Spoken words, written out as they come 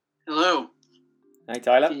Hello. Hi,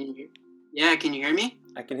 Tyler. Can you hear me?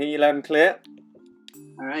 I can hear you loud and clear.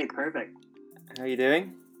 All right, perfect. How are you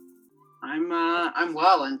doing? I'm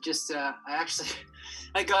well, and just I'm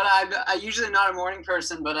usually not a morning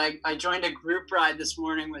person, but I joined a group ride this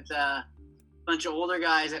morning with a bunch of older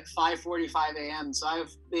guys at 5:45 a.m. So I've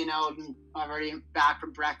been out and I've already back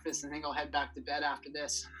from breakfast. I think I'll head back to bed after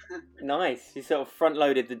this. Nice. You sort of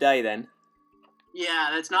front-loaded the day then. Yeah,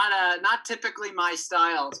 that's not typically my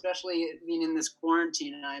style, especially being in this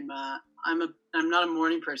quarantine. And I'm not a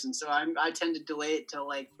morning person, so I tend to delay it till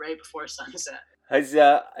like right before sunset. Has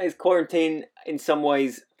quarantine in some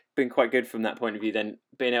ways been quite good from that point of view? Then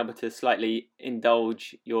being able to slightly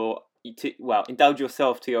indulge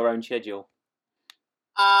yourself to your own schedule.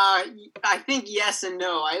 I think yes and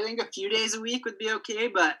no. I think a few days a week would be okay,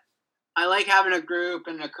 but I like having a group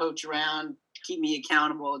and a coach around to keep me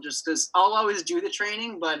accountable. Just because I'll always do the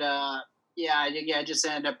training, but I just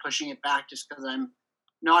ended up pushing it back just because I'm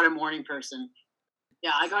not a morning person.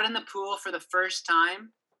 Yeah, I got in the pool for the first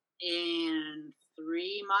time in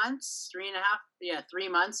 3 months, 3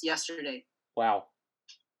 months yesterday. Wow.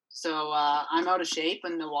 So I'm out of shape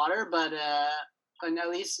in the water, but at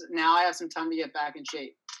least now I have some time to get back in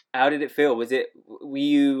shape. How did it feel? Were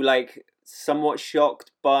you like somewhat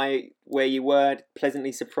shocked by where you were,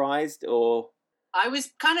 pleasantly surprised, or? I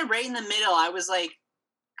was kind of right in the middle. I was like,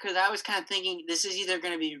 because I was kind of thinking this is either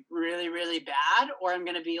going to be really, really bad or I'm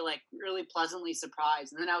going to be like really pleasantly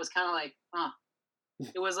surprised. And then I was kind of like,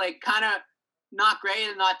 it was like kind of not great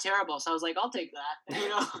and not terrible. So I was like, I'll take that. You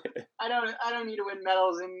know, I don't need to win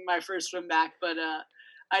medals in my first swim back, but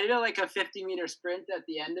I did like a 50-meter sprint at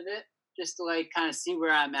the end of it just to like kind of see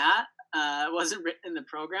where I'm at. It wasn't written in the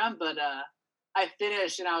program, but I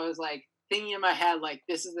finished and I was like thinking in my head like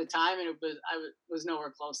this is the time, and I was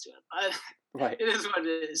nowhere close to it. But right. It is what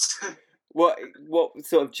it is. What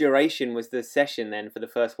sort of duration was the session then for the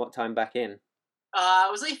first time back in?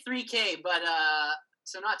 It was like 3K, but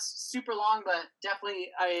so not super long, but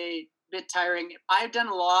definitely a bit tiring. I've done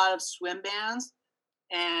a lot of swim bands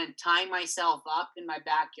and tying myself up in my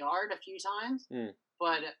backyard a few times,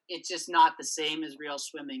 but it's just not the same as real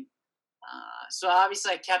swimming. So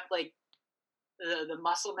obviously I kept like the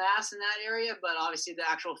muscle mass in that area, but obviously the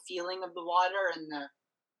actual feeling of the water and the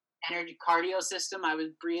energy cardio system, I was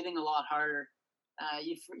breathing a lot harder.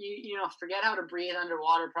 You forget how to breathe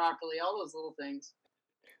underwater properly, all those little things.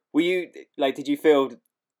 Were you did you feel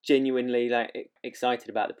genuinely excited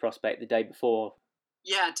about the prospect the day before?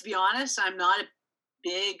 Yeah, to be honest, I'm not a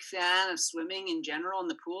big fan of swimming in general in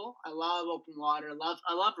the pool. I love open water.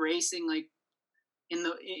 I love racing like in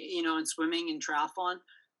swimming and triathlon,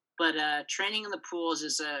 but training in the pool is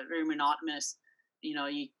just very monotonous.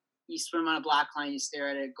 You swim on a black line, you stare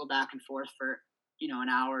at it, go back and forth for an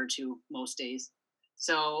hour or two most days.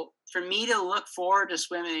 So for me to look forward to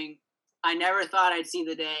swimming, I never thought I'd see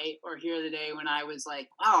the day or hear the day when I was like,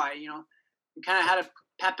 wow, I kind of had a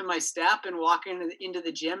pep in my step and walk into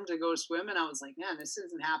the gym to go swim, and I was like, man, this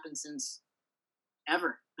hasn't happened since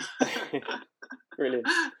ever. Brilliant.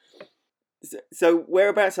 So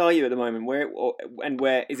whereabouts are you at the moment?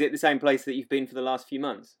 Where is it? The same place that you've been for the last few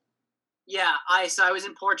months? Yeah, I was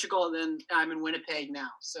in Portugal, and then I'm in Winnipeg now.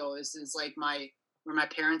 So this is like where my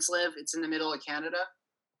parents live. It's in the middle of Canada,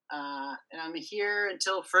 and I'm here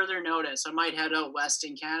until further notice. I might head out west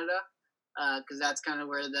in Canada because that's kind of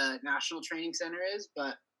where the national training center is.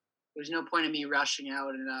 But there's no point in me rushing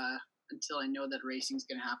out until I know that racing's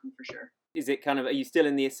going to happen for sure. Is it are you still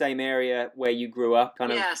in the same area where you grew up?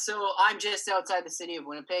 Yeah, so I'm just outside the city of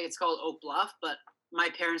Winnipeg. It's called Oak Bluff, but my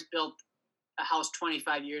parents built a house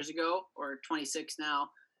 25 years ago, or 26 now,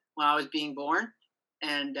 when I was being born,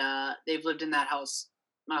 and they've lived in that house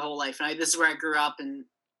my whole life. And this is where I grew up and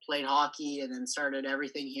played hockey, and then started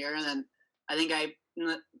everything here. And then I think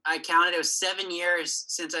I counted, it was 7 years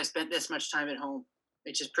since I spent this much time at home,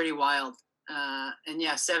 which is pretty wild. And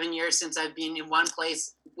yeah, 7 years since I've been in one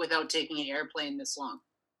place without taking an airplane this long,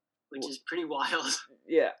 which is pretty wild.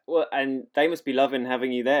 Yeah, well, and they must be loving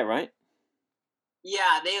having you there, right?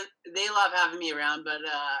 Yeah, they love having me around, but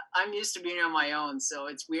I'm used to being on my own, so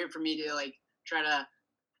it's weird for me to like try to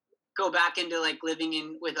go back into like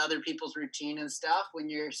living with other people's routine and stuff when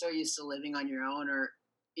you're so used to living on your own or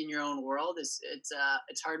in your own world.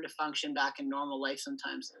 It's hard to function back in normal life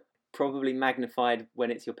sometimes. Probably magnified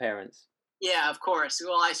when it's your parents. Yeah, of course.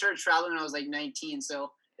 Well, I started traveling when I was like 19,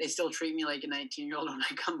 so they still treat me like a 19-year-old when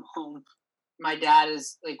I come home. My dad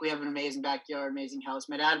is like, we have an amazing backyard, amazing house.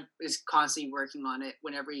 My dad is constantly working on it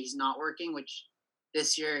whenever he's not working, which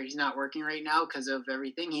this year he's not working right now because of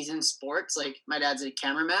everything. He's in sports. Like my dad's a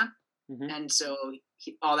cameraman. Hmm. and so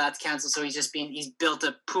all that's canceled. So he's built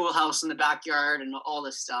a pool house in the backyard and all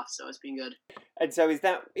this stuff. So it's been good. And so is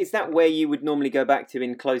that where you would normally go back to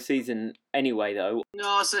in close season anyway, though?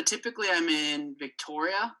 No, so typically I'm in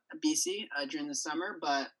Victoria, BC, during the summer.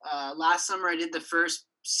 But last summer I did the first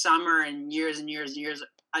summer in years and years and years.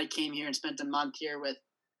 I came here and spent a month here with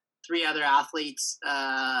 3 other athletes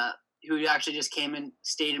who actually just came and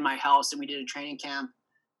stayed in my house, and we did a training camp.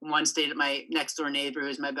 One stayed at my next door neighbor,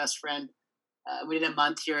 who's my best friend. We did a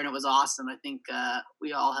month here, and it was awesome. I think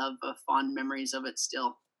we all have fond memories of it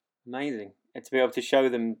still. Amazing. And to be able to show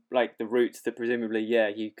them like the roots that presumably,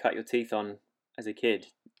 you cut your teeth on as a kid.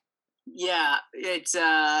 Yeah, it's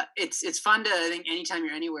fun to, I think, anytime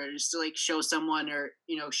you're anywhere, just to like show someone, or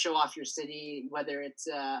show off your city. Whether it's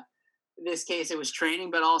in this case it was training,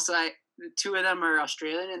 but also 2 of them are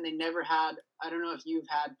Australian, and they never had, I don't know if you've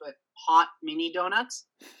had, but hot mini donuts.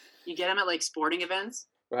 You get them at like sporting events.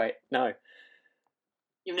 Right. No.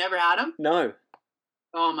 You've never had them? No.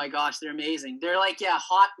 Oh my gosh, they're amazing. They're like,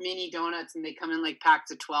 hot mini donuts, and they come in like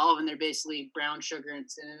packs of 12, and they're basically brown sugar and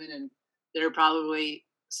cinnamon, and they're probably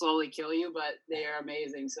slowly kill you, but they are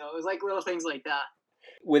amazing. So it was like little things like that.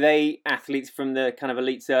 Were they athletes from the kind of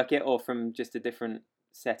elite circuit or from just a different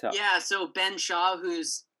setup? Yeah, so Ben Shaw,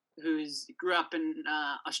 who's grew up in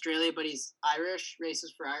Australia, but he's Irish,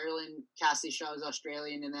 races for Ireland. Cassie Shaw is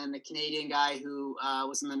Australian, and then the Canadian guy who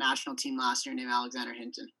was in the national team last year named Alexander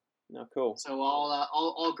Hinton. Oh, cool. So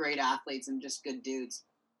all great athletes and just good dudes.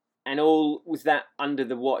 And all was that under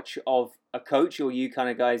the watch of a coach, or you kind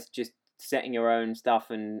of guys just setting your own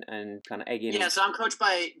stuff and kind of egging? Yeah, so I'm coached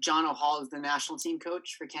by John O'Hall, who's the national team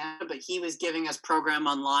coach for Canada, but he was giving us program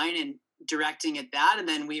online and directing at that, and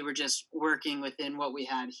then we were just working within what we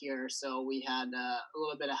had here. So we had a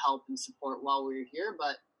little bit of help and support while we were here,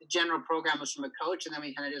 but the general program was from a coach, and then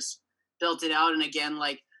we kind of just built it out. And again,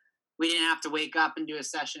 like, we didn't have to wake up and do a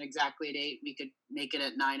session exactly at 8. We could make it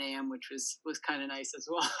at 9 a.m., which was kind of nice as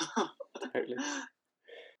well. Totally.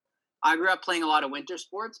 I grew up playing a lot of winter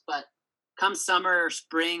sports, but come summer or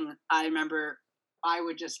spring, I remember I'd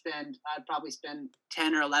probably spend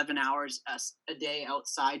 10 or 11 hours a day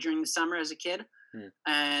outside during the summer as a kid.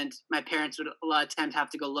 And my parents would a lot of times have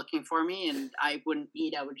to go looking for me, and I wouldn't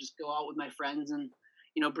eat. I would just go out with my friends and,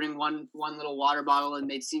 bring one little water bottle, and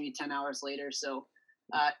they'd see me 10 hours later. So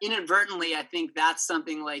inadvertently, I think that's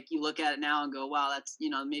something like you look at it now and go, wow, that's,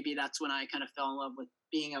 maybe that's when I kind of fell in love with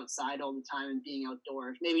being outside all the time and being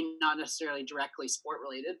outdoors. Maybe not necessarily directly sport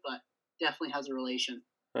related, but definitely has a relation.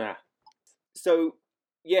 Yeah. So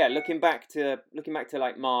looking back to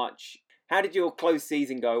like March, how did your close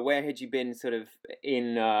season go? Where had you been sort of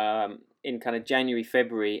in kind of January,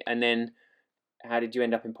 February, and then how did you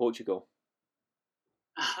end up in Portugal?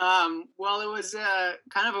 Well, it was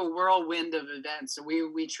kind of a whirlwind of events. So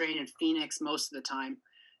we trained in Phoenix most of the time,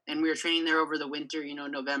 and we were training there over the winter,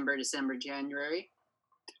 November, December, January.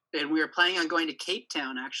 And we were planning on going to Cape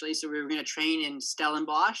Town, actually. So we were going to train in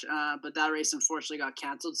Stellenbosch, but that race unfortunately got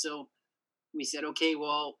canceled. So we said, okay,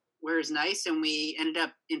 well, where's nice? And we ended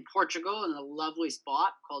up in Portugal in a lovely spot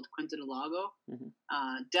called Quinta do Lago.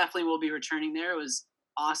 Mm-hmm. Definitely will be returning there. It was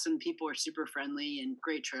awesome. People were super friendly and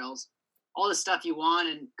great trails. All the stuff you want,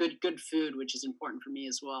 and good food, which is important for me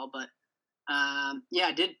as well. But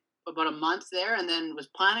I did about a month there, and then was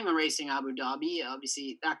planning on racing Abu Dhabi.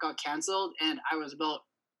 Obviously, that got canceled, and I was about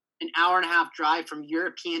an hour and a half drive from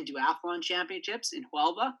European Duathlon Championships in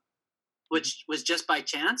Huelva, which was just by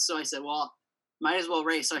chance. So I said, well, might as well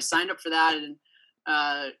race. So I signed up for that and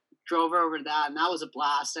drove over to that, and that was a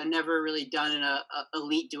blast. I've never really done an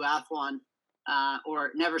elite duathlon,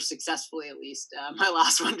 or never successfully, at least. My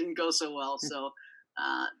last one didn't go so well, so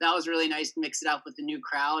that was really nice to mix it up with the new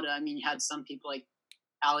crowd. I mean, you had some people like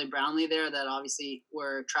Allie Brownlee there that obviously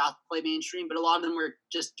were triathlon mainstream, but a lot of them were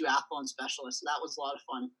just duathlon specialists, so that was a lot of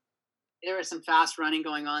fun. There was some fast running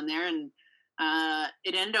going on there, and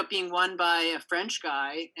it ended up being won by a French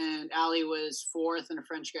guy, and Ali was 4th and a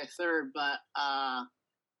French guy 3rd. But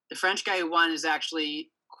the French guy who won is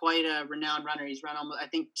actually quite a renowned runner. He's run almost, I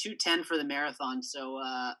think, 2:10 for the marathon, so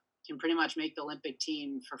can pretty much make the Olympic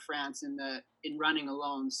team for France in running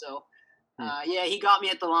alone. So he got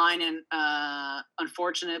me at the line, and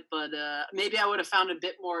unfortunate, but maybe I would have found a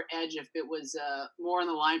bit more edge if it was more on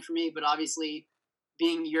the line for me. But obviously,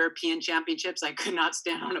 being European Championships, I could not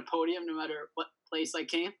stand on a podium no matter what place I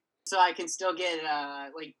came. So I can still get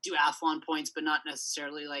like duathlon points, but not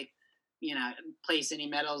necessarily like, place any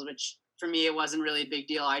medals, which for me, it wasn't really a big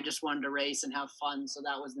deal. I just wanted to race and have fun. So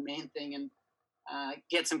that was the main thing, and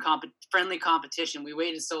get some friendly competition. We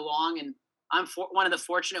waited so long, and I'm one of the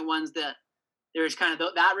fortunate ones that there was kind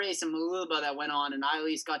of that race in Malulaba that went on, and I at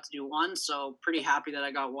least got to do one. So pretty happy that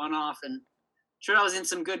I got one off, and sure I was in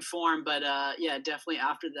some good form. But yeah, definitely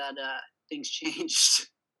after that, things changed.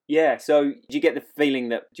 Yeah. So did you get the feeling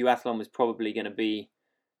that duathlon was probably going to be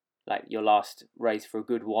like your last race for a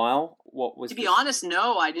good while? What was To be honest,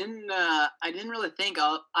 no, I didn't. I didn't really think.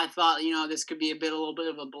 I thought, this could be a little bit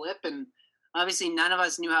of a blip, and obviously none of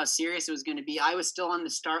us knew how serious it was going to be. I was still on the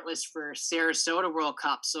start list for Sarasota World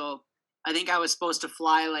Cup, so I think I was supposed to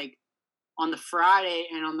fly like on the Friday,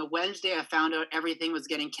 and on the Wednesday I found out everything was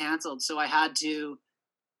getting canceled, so I had to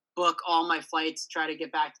book all my flights, try to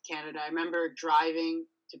get back to Canada. I remember driving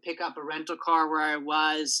to pick up a rental car where I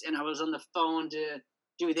was, and I was on the phone to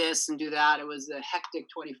do this and do that. It was a hectic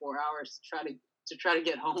 24 hours to try to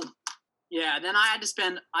get home. Yeah, then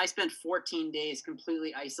I spent 14 days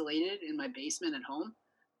completely isolated in my basement at home.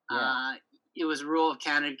 Yeah. It was a rule of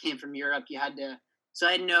Canada, came from Europe. You had to, so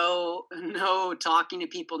I had no talking to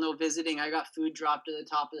people, no visiting. I got food dropped to the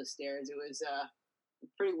top of the stairs. It was a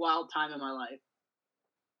pretty wild time in my life.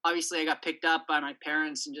 Obviously I got picked up by my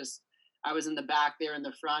parents and just, I was in the back, there in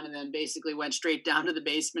the front, and then basically went straight down to the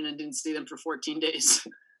basement and didn't see them for 14 days.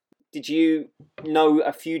 Did you know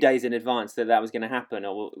a few days in advance that was going to happen,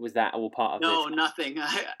 or was that all part of No, this? nothing.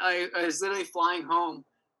 I was literally flying home,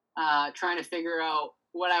 trying to figure out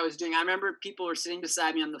what I was doing. I remember people were sitting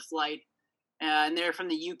beside me on the flight, and they were from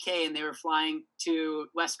the UK, and they were flying to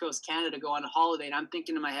West Coast Canada to go on a holiday. And I'm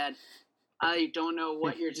thinking in my head, I don't know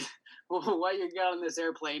what you're got on this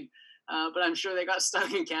airplane, but I'm sure they got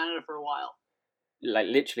stuck in Canada for a while. Like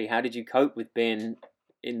literally, how did you cope with being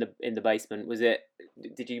in the basement?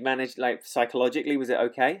 Did you manage, like, psychologically? Was it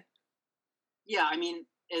okay? Yeah, I mean,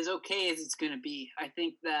 as okay as it's going to be. I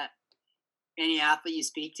think that any athlete you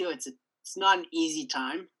speak to, it's not an easy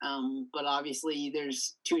time. But obviously,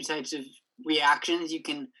 there's two types of reactions. You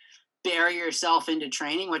can bury yourself into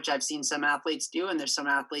training, which I've seen some athletes do, and there's some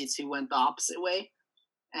athletes who went the opposite way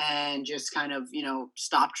and just kind of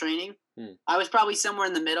stop training. I was probably somewhere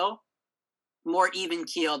in the middle, more even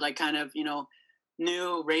keeled. I kind of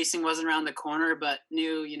knew racing wasn't around the corner, but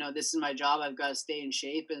knew this is my job. I've got to stay in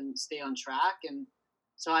shape and stay on track, and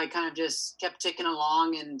so I kind of just kept ticking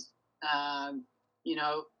along. And um, you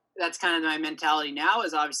know that's kind of my mentality now.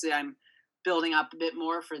 Is obviously I'm building up a bit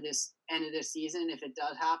more for this end of the season if it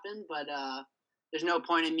does happen, but there's no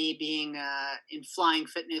point in me being in flying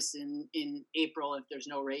fitness in April if there's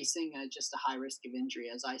no racing. Just a high risk of injury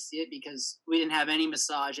as I see it, because we didn't have any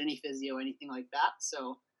massage, any physio, anything like that.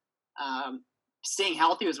 So staying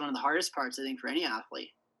healthy was one of the hardest parts, I think, for any athlete.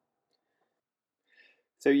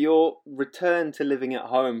 So your return to living at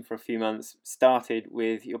home for a few months started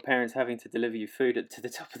with your parents having to deliver you food to the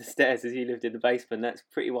top of the stairs as you lived in the basement. That's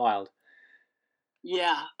pretty wild.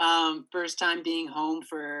 Yeah, first time being home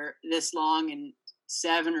for this long in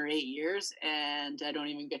 7 or 8 years, and I don't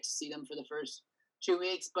even get to see them for the first 2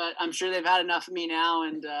 weeks. But I'm sure they've had enough of me now,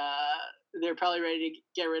 and they're probably ready to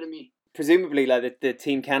get rid of me. Presumably, like the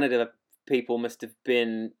Team Canada people must have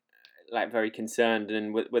been like very concerned,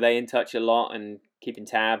 and were they in touch a lot and keeping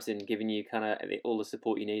tabs and giving you kind of all the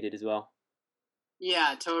support you needed as well?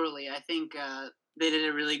 Yeah, totally. I think they did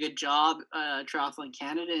a really good job. Triathlon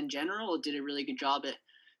Canada in general did a really good job at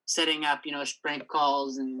setting up, sprint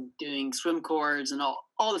calls and doing swim cords and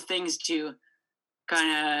all the things to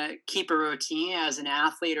kind of keep a routine as an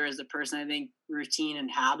athlete or as a person. I think routine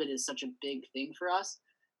and habit is such a big thing for us.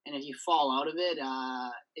 And if you fall out of it,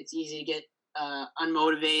 it's easy to get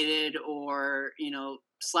unmotivated or,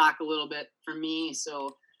 slack a little bit for me. So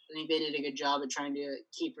I think they did a good job of trying to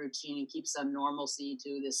keep routine and keep some normalcy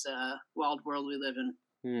to this wild world we live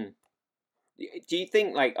in. Do you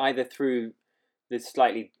think, like, either through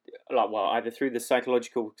either through the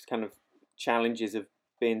psychological kind of challenges of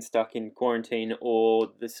being stuck in quarantine or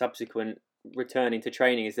the subsequent returning to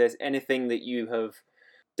training, is there anything that you have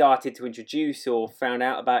started to introduce or found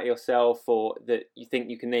out about yourself, or that you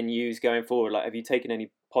think you can then use going forward? Like, have you taken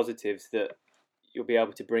any positives that you'll be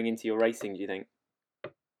able to bring into your racing, do you think?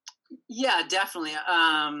 Yeah, definitely.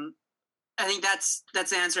 I think that's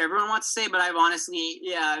the answer everyone wants to say, but I've honestly,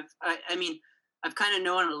 yeah, I mean, I've kind of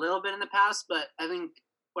known a little bit in the past, but I think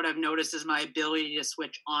what I've noticed is my ability to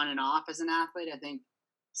switch on and off as an athlete. I think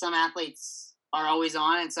some athletes are always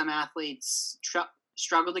on, and some athletes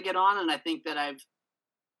struggle to get on, and I think that I've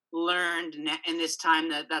learned in this time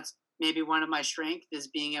that that's maybe one of my strengths is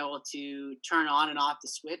being able to turn on and off the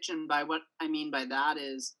switch. And by what I mean by that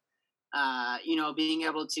is, being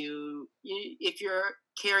able to, if you're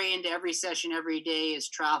carrying into every session every day is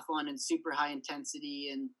triathlon and super high intensity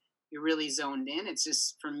and you're really zoned in, it's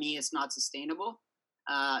just, for me, it's not sustainable.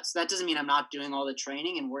 So that doesn't mean I'm not doing all the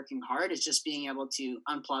training and working hard. It's just being able to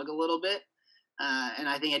unplug a little bit. And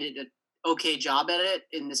I think I did an okay job at it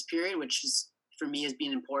in this period, which is for me has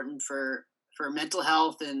been important for mental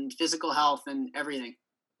health and physical health and everything.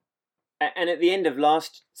 And at the end of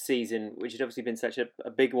last season, which had obviously been such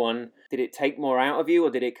a big one, did it take more out of you,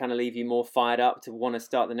 or did it kind of leave you more fired up to want to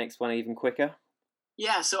start the next one even quicker?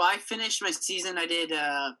 Yeah, so I finished my season. I did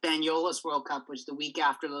Banyolas World Cup, which the week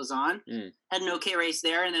after Lausanne. Had an okay race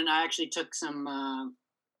there, and then I actually took a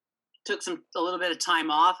little bit of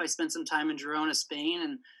time off. I spent some time in Girona, Spain,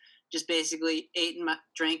 and just basically ate and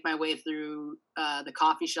drank my way through the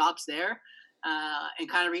coffee shops there, and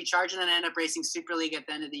kind of recharged. And then I ended up racing Super League at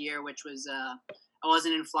the end of the year, which was I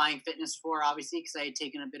wasn't in flying fitness for, obviously, because I had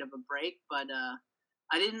taken a bit of a break. But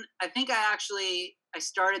I didn't. I think I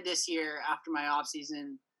started this year after my off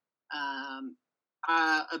season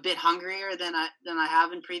a bit hungrier than I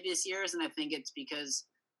have in previous years, and I think it's because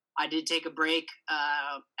I did take a break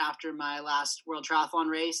after my last World Triathlon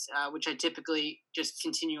race, which I typically just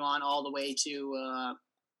continue on all the way to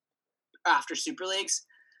after Super Leagues.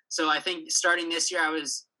 So I think starting this year, I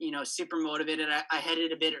was super motivated. I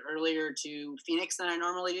headed a bit earlier to Phoenix than I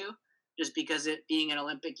normally do, just because it being an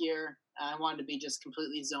Olympic year, I wanted to be just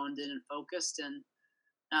completely zoned in and focused, and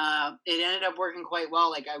it ended up working quite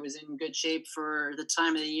well. Like I was in good shape for the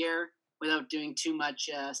time of the year without doing too much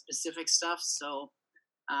specific stuff. So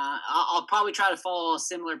I'll probably try to follow a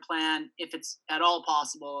similar plan if it's at all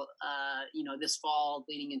possible. This fall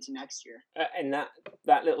leading into next year. And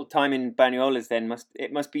that little time in Banyolas then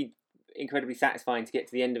must be incredibly satisfying to get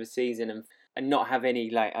to the end of a season and not have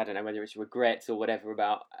any, like, I don't know whether it's regrets or whatever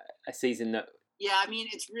about a season that. Yeah, I mean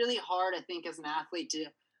it's really hard, I think, as an athlete to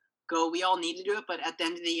go. We all need to do it, but at the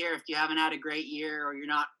end of the year, if you haven't had a great year or you're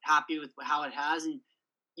not happy with how it has, and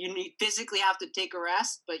physically have to take a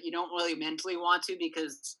rest, but you don't really mentally want to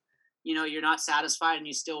because you're not satisfied and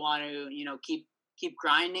you still want to keep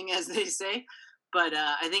grinding, as they say. But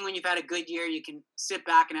I think when you've had a good year, you can sit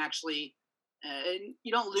back and actually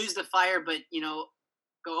you don't lose the fire, but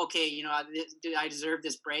go, okay, I deserve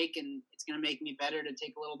this break, and it's going to make me better to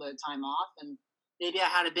take a little bit of time off. And maybe I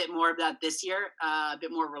had a bit more of that this year, a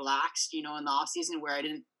bit more relaxed, in the off season where I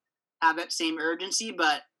didn't have that same urgency.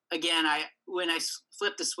 But again, when I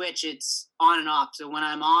flip the switch, it's on and off. So when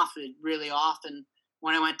I'm off, it's really off. And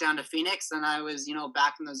when I went down to Phoenix, then I was,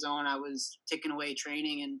 back in the zone. I was ticking away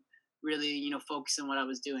training and really, focusing on what I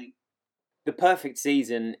was doing. The perfect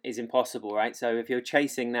season is impossible, right? So if you're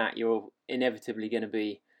chasing that, you're inevitably going to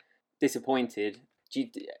be disappointed.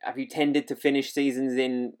 Have you tended to finish seasons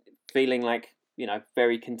in feeling like,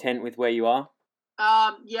 very content with where you are?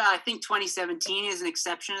 Yeah, I think 2017 is an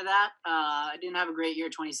exception to that. I didn't have a great year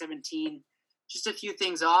 2017. Just a few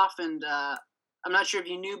things off, and I'm not sure if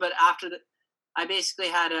you knew, but I basically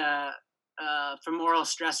had a femoral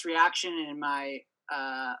stress reaction in my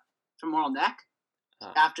femoral neck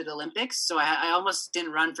after the Olympics. So I almost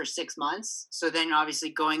didn't run for 6 months. So then obviously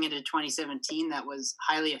going into 2017, that was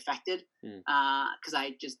highly affected because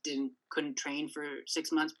I just couldn't train for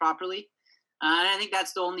 6 months properly. And I think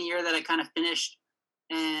that's the only year that I kind of finished.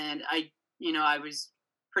 And I was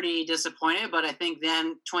pretty disappointed, but I think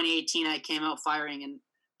then 2018, I came out firing. And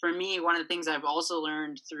for me, one of the things I've also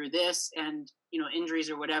learned through this and, injuries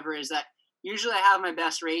or whatever, is that usually I have my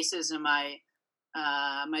best races and my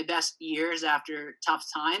best years after tough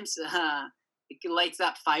times. It lights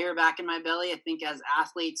that fire back in my belly. I think as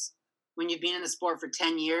athletes, when you've been in the sport for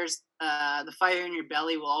 10 years, the fire in your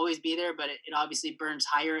belly will always be there, but it obviously burns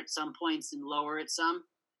higher at some points and lower at some.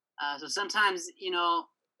 So sometimes,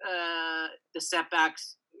 the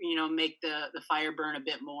setbacks, make the fire burn a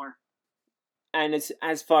bit more. And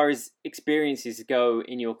as far as experiences go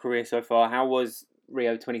in your career so far, how was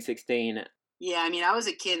Rio 2016? Yeah, I mean, I was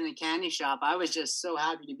a kid in a candy shop. I was just so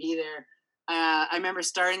happy to be there. I remember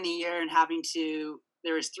starting the year and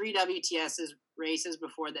there was 3 WTS races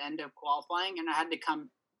before the end of qualifying, and I had to come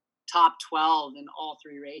top 12 in all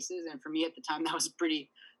 3 races. And for me at the time, that was pretty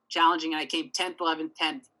challenging. I came 10th, 11th,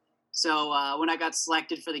 10th. So when I got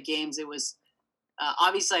selected for the games, it was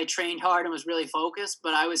obviously I trained hard and was really focused,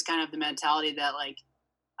 but I was kind of the mentality that like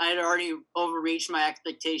I had already overreached my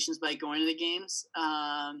expectations by going to the games.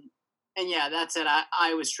 And yeah, that's it.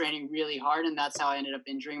 I was training really hard, and that's how I ended up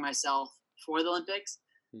injuring myself for the Olympics.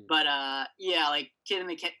 But yeah, like kid in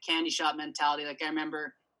the candy shop mentality. Like I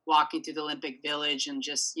remember walking through the Olympic Village and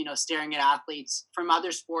just, staring at athletes from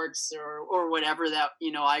other sports or whatever that,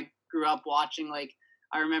 I grew up watching. Like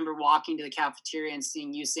I remember walking to the cafeteria and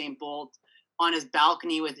seeing Usain Bolt on his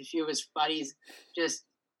balcony with a few of his buddies, just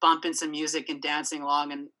bumping some music and dancing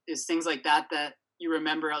along. And it's things like that you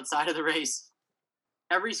remember outside of the race.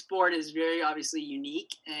 every sport is very obviously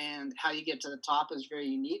unique, and how you get to the top is very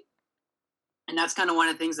unique. And that's kind of one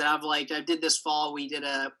of the things that I've liked. I did this fall. We did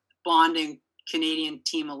a bonding Canadian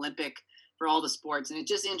team Olympic for all the sports, and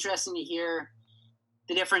it's just interesting to hear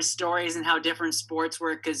the different stories and how different sports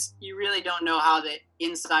work, because you really don't know how the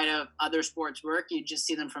inside of other sports work. You just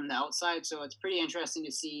see them from the outside. So it's pretty interesting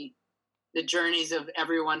to see the journeys of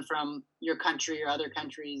everyone from your country or other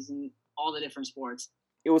countries and all the different sports.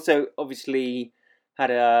 You also obviously had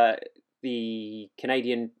the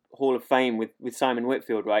Canadian Hall of Fame with Simon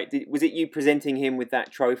Whitfield, right? Was it you presenting him with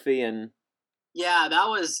that trophy? And yeah, that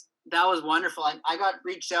was wonderful. I got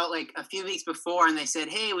reached out like a few weeks before, and they said,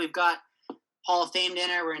 "Hey, we've got Hall of Fame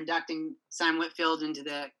dinner. We're inducting Simon Whitfield into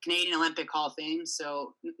the Canadian Olympic Hall of Fame.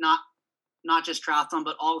 So not just triathlon,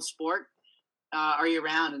 but all sport. Are you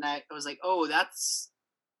around?" And I was like, "Oh, that's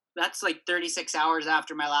like 36 hours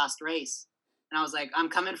after my last race." And I was like, "I'm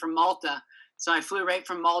coming from Malta." So I flew right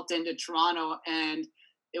from Malta into Toronto, and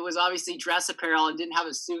it was obviously dress apparel and didn't have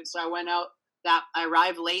a suit. So I went out I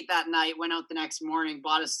arrived late that night, went out the next morning,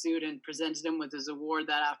 bought a suit, and presented him with his award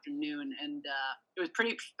that afternoon. And it was a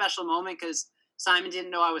pretty special moment because Simon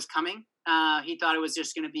didn't know I was coming. He thought it was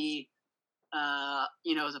just going to be,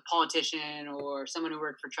 as a politician or someone who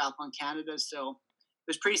worked for Triathlon Canada. So it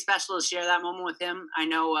was pretty special to share that moment with him. I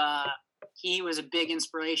know he was a big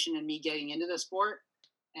inspiration in me getting into the sport.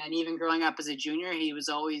 And even growing up as a junior, he was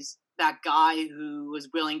always that guy who was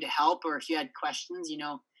willing to help, or if you had questions,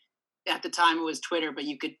 at the time it was Twitter, but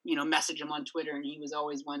you could, message him on Twitter, and he was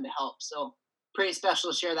always one to help. So pretty special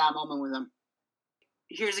to share that moment with him.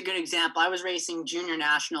 Here's a good example. I was racing junior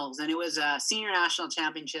nationals, and it was senior national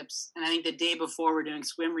championships. And I think the day before we're doing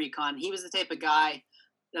swim recon, he was the type of guy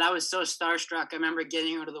that I was so starstruck. I remember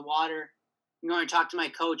getting out of the water and going to talk to my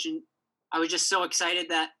coach, and I was just so excited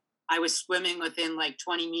that I was swimming within like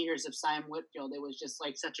 20 meters of Simon Whitfield. It was just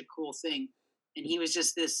like such a cool thing. And he was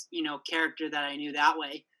just this, character that I knew that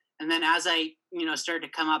way. And then as I, started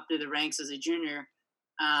to come up through the ranks as a junior,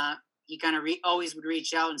 he kind of always would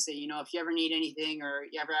reach out and say, if you ever need anything or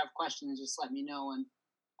you ever have questions, just let me know. And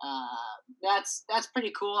that's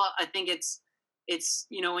pretty cool. I think it's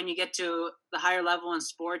when you get to the higher level in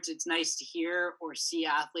sports, it's nice to hear or see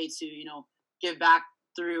athletes who, give back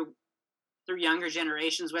through younger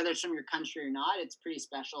generations, whether it's from your country or not. It's pretty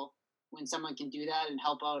special when someone can do that and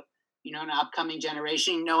help out, an upcoming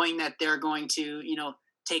generation, knowing that they're going to,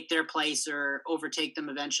 take their place or overtake them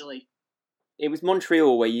eventually. It was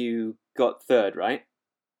Montreal where you got third, right?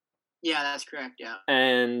 Yeah, that's correct. Yeah.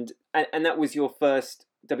 And that was your first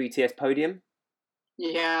WTS podium?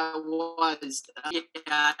 Yeah, it was.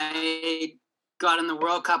 I got on the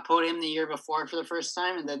World Cup podium the year before for the first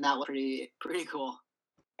time, and then that was pretty cool.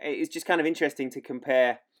 It's just kind of interesting to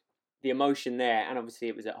compare the emotion there, and obviously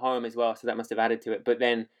it was at home as well, so that must have added to it. But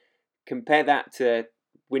then compare that to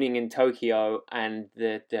winning in Tokyo and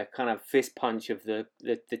the kind of fist punch of the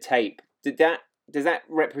tape. Does that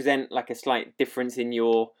represent like a slight difference in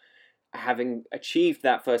your having achieved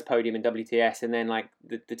that first podium in WTS, and then like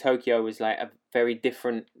the Tokyo was like a very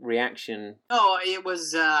different reaction? Oh, it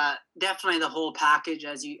was definitely the whole package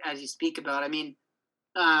as you speak about. I mean,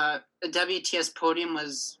 a WTS podium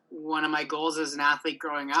was one of my goals as an athlete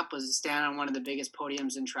growing up, was to stand on one of the biggest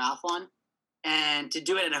podiums in triathlon. And to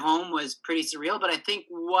do it at home was pretty surreal. But I think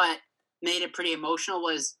what made it pretty emotional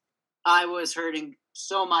was I was hurting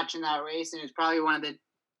so much in that race, and it was probably one of the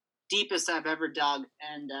deepest I've ever dug.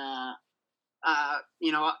 And,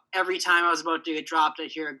 every time I was about to get dropped,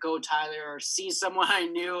 I'd hear a "Go Tyler" or see someone I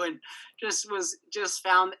knew, and just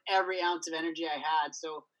found every ounce of energy I had.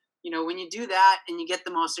 So, when you do that and you get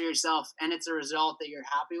the most of yourself and it's a result that you're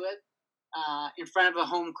happy with, in front of a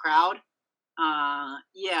home crowd,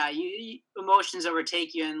 emotions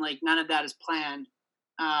overtake you, and like none of that is planned.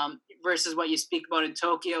 Versus what you speak about in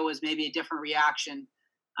Tokyo was maybe a different reaction.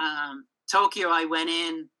 Tokyo, I went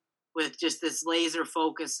in with just this laser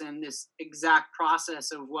focus and this exact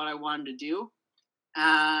process of what I wanted to do.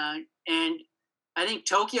 And I think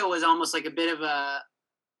Tokyo was almost like a bit of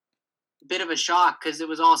a shock, because it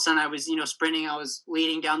was all of a sudden I was, sprinting, I was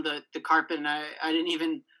leading down the carpet, and I didn't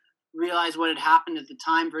even realize what had happened at the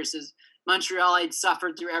time. Versus Montreal, I'd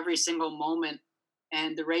suffered through every single moment,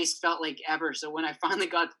 and the race felt like ever. So when I finally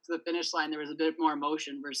got to the finish line, there was a bit more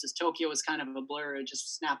emotion. Versus Tokyo was kind of a blur. It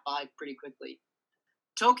just snapped by pretty quickly.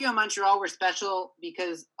 Tokyo and Montreal were special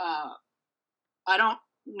because I don't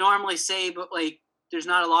normally say, but like there's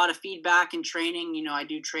not a lot of feedback in training. I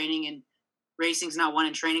do training, and racing's not one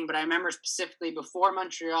in training. But I remember specifically before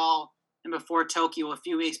Montreal and before Tokyo, a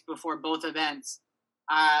few weeks before both events,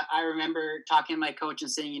 I remember talking to my coach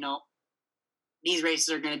and saying, these races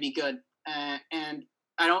are going to be good. And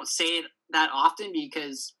I don't say it that often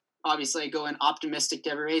because obviously I go in optimistic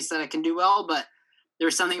to every race that I can do well, but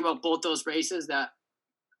there's something about both those races that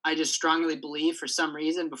I just strongly believe for some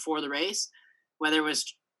reason before the race, whether it was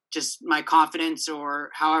just my confidence or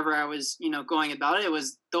however I was, going about it. It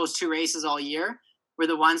was those two races all year were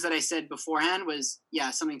the ones that I said beforehand was,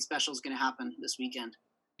 something special is going to happen this weekend.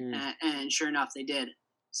 And sure enough, they did.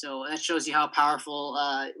 So that shows you how powerful,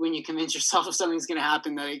 when you convince yourself if something's going to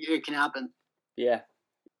happen, that it can happen. Yeah.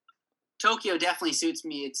 Tokyo definitely suits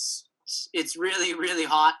me. It's really, really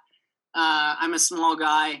hot. I'm a small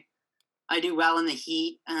guy. I do well in the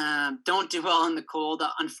heat. Don't do well in the cold,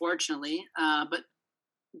 unfortunately. But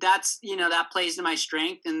that's, that plays to my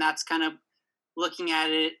strength. And that's kind of looking at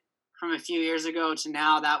it from a few years ago to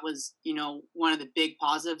now. That was, one of the big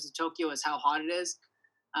positives of Tokyo is how hot it is.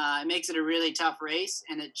 It makes it a really tough race,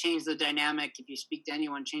 and it changed the dynamic. If you speak to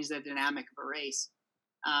anyone, changed the dynamic of a race,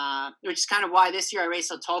 which is kind of why this year I raced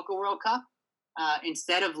the Tokyo World Cup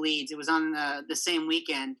instead of Leeds. It was on the same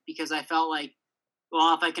weekend because I felt like,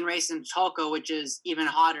 well, if I can race in Tokyo, which is even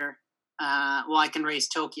hotter, I can race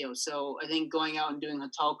Tokyo. So I think going out and doing the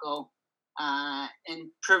Tokyo and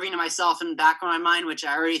proving to myself in the back of my mind, which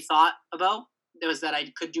I already thought about, was that I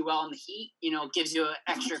could do well in the heat. Gives you an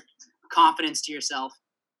extra confidence to yourself.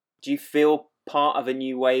 Do you feel part of a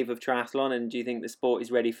new wave of triathlon, and do you think the sport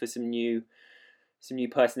is ready for some new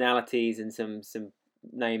personalities and some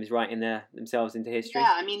names writing themselves into history?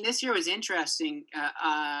 Yeah, I mean, this year was interesting.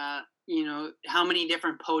 How many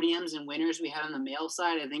different podiums and winners we had on the male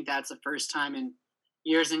side. I think that's the first time in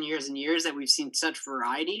years and years and years that we've seen such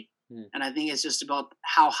variety. And I think it's just about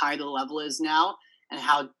how high the level is now and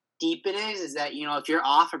how deep it is that, if you're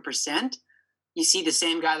off a percent, you see the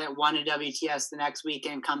same guy that won a WTS the next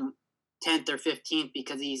weekend come 10th or 15th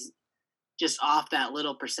because he's just off that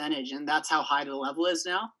little percentage. And that's how high the level is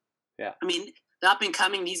now. Yeah. I mean, the up and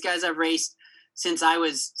coming, these guys I've raced since I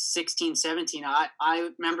was 16, 17. I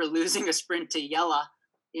remember losing a sprint to Yella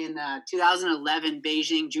in 2011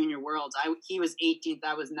 Beijing Junior Worlds. He was 18th,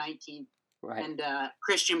 I was 19th. Right. And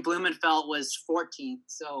Christian Blumenfeld was 14th.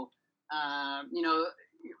 So,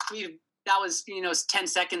 that was, 10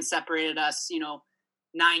 seconds separated us,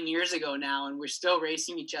 9 years ago now, and we're still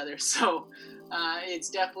racing each other. So it's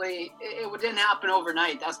definitely, it didn't happen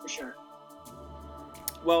overnight, that's for sure.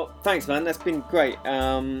 Well, thanks, man. That's been great.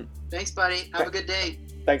 Thanks, buddy. Have a good day.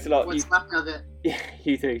 Thanks a lot. What's left of it? Yeah,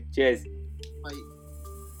 you too. Cheers. Bye.